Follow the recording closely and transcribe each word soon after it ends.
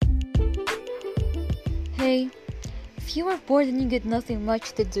Hey, if you are bored and you get nothing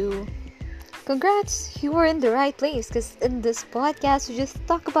much to do, congrats, you are in the right place because in this podcast we just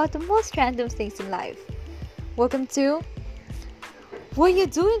talk about the most random things in life. Welcome to What You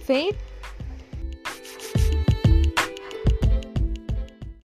Doing, Faith?